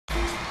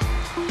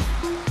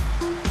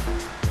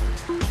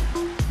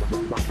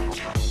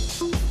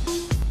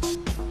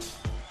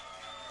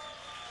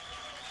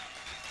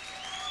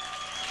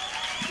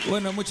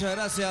Bueno, muchas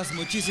gracias,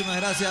 muchísimas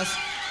gracias.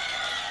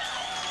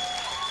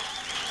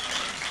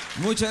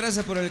 Muchas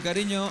gracias por el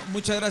cariño,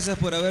 muchas gracias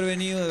por haber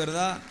venido, de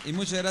verdad. Y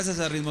muchas gracias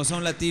a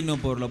Ritmozón Latino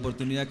por la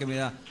oportunidad que me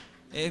da.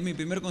 Es mi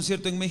primer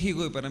concierto en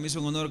México y para mí es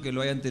un honor que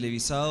lo hayan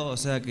televisado. O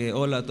sea que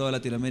hola a toda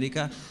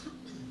Latinoamérica.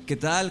 ¿Qué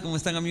tal? ¿Cómo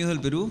están, amigos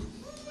del Perú?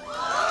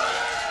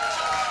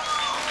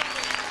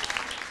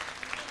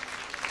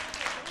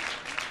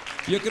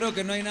 Yo creo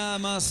que no hay nada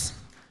más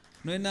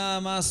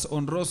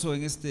honroso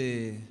en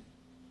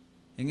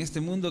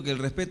este mundo que el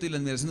respeto y la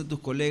admiración de tus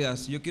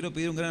colegas. Yo quiero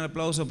pedir un gran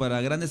aplauso para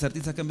grandes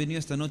artistas que han venido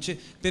esta noche.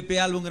 Pepe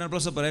Alba, un gran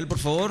aplauso para él, por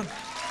favor.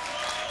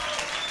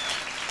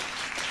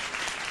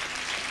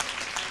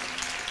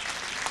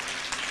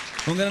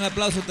 Un gran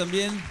aplauso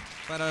también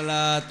para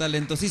la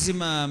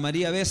talentosísima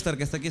María Bestar,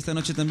 que está aquí esta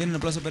noche también. Un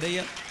aplauso para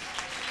ella.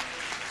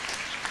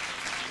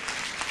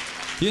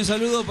 Y un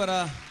saludo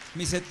para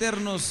mis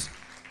eternos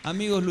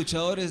amigos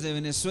luchadores de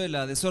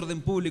Venezuela,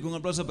 Desorden Público. Un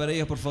aplauso para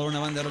ellos, por favor, una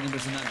banda de rock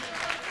impresionante.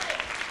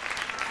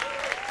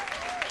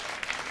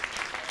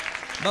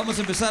 Vamos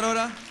a empezar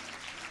ahora.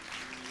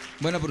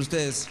 Bueno, por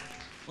ustedes.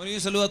 Bueno, y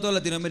un saludo a toda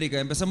Latinoamérica.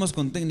 Empezamos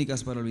con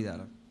Técnicas para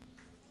Olvidar.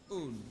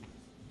 1,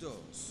 2,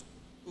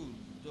 1,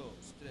 2,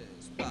 3,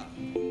 va.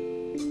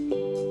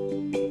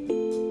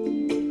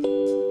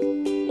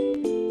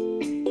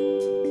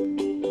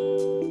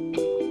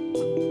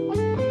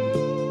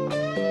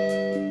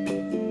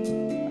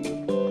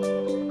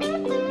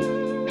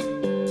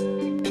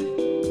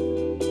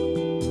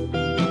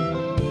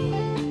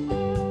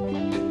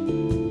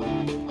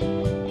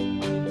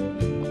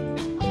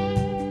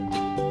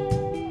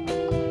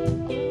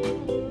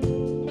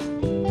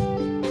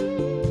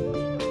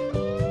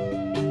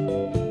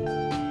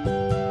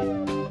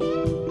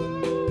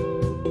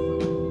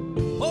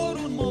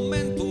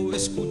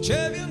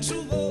 Escuché bien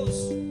su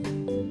voz,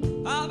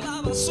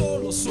 hablaba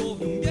solo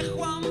sobre un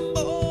viejo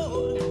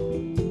amor,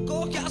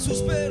 cogía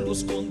sus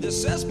pelos con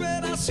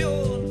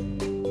desesperación,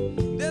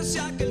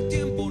 decía que el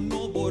tiempo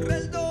no borra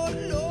el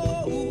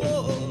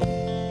dolor.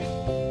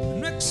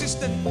 No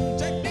existen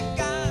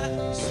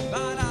técnicas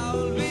para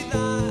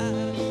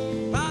olvidar,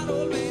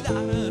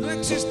 no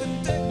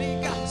existen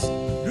técnicas,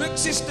 no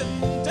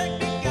existen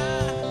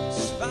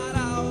técnicas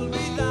para olvidar,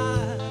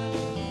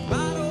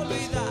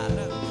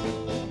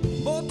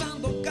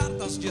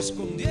 y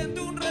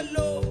escondiendo un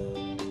reloj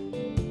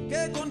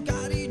que con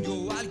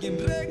cariño alguien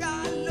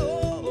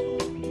regaló,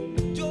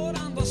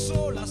 llorando a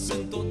solas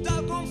en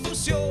total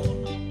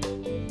confusión.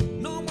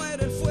 No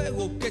muere el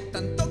fuego que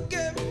tanto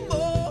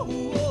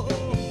quemó.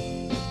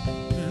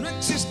 No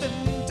existen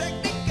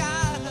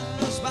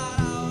técnicas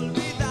para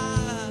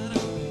olvidar,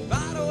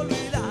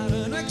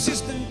 no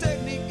existen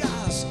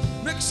técnicas,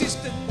 no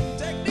existen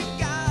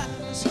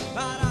técnicas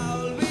para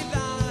olvidar.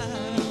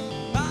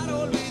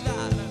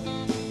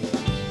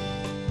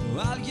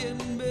 Alguien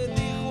me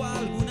dijo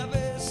alguna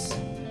vez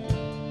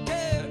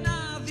que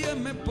nadie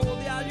me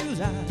puede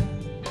ayudar,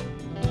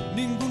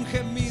 ningún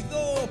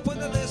gemido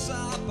puede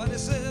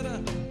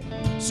desaparecer.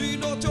 Si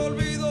no te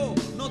olvido,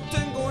 no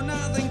tengo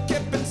nada en qué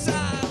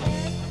pensar.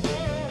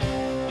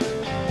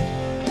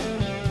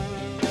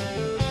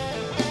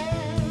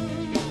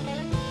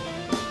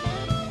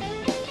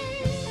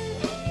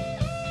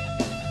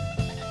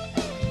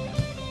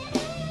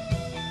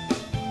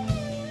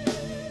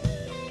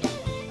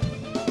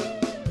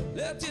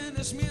 Le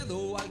tienes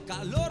miedo al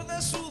calor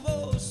de su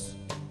voz,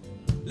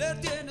 le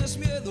tienes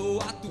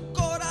miedo a tu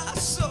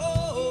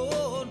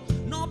corazón.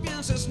 No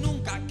pienses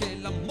nunca que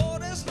el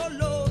amor es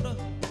dolor,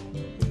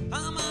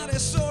 amar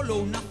es solo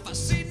una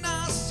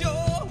fascinación.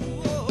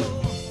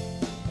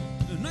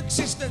 No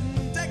existen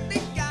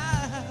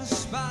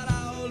técnicas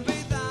para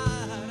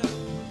olvidar,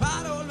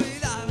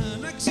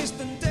 no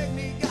existen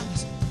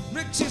técnicas, no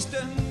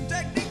existen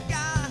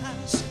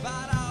técnicas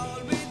para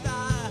olvidar.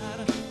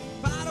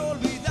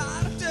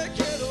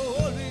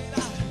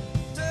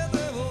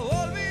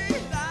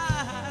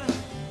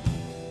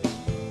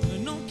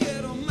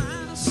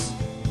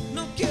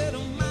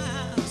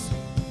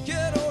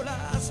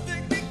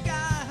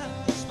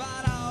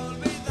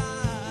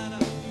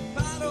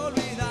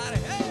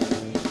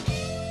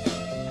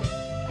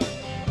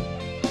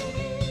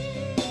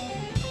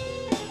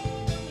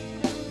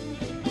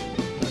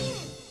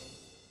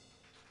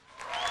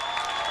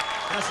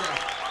 Gracias.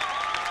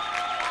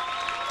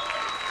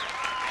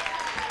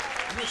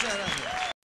 Muchas gracias.